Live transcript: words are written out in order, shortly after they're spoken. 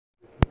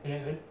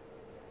Anything?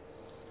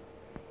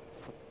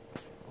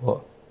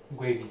 What?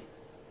 Gravy.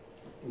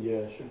 Yeah,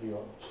 it should be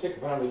on.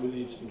 Stick around it with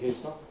you just in case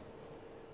not.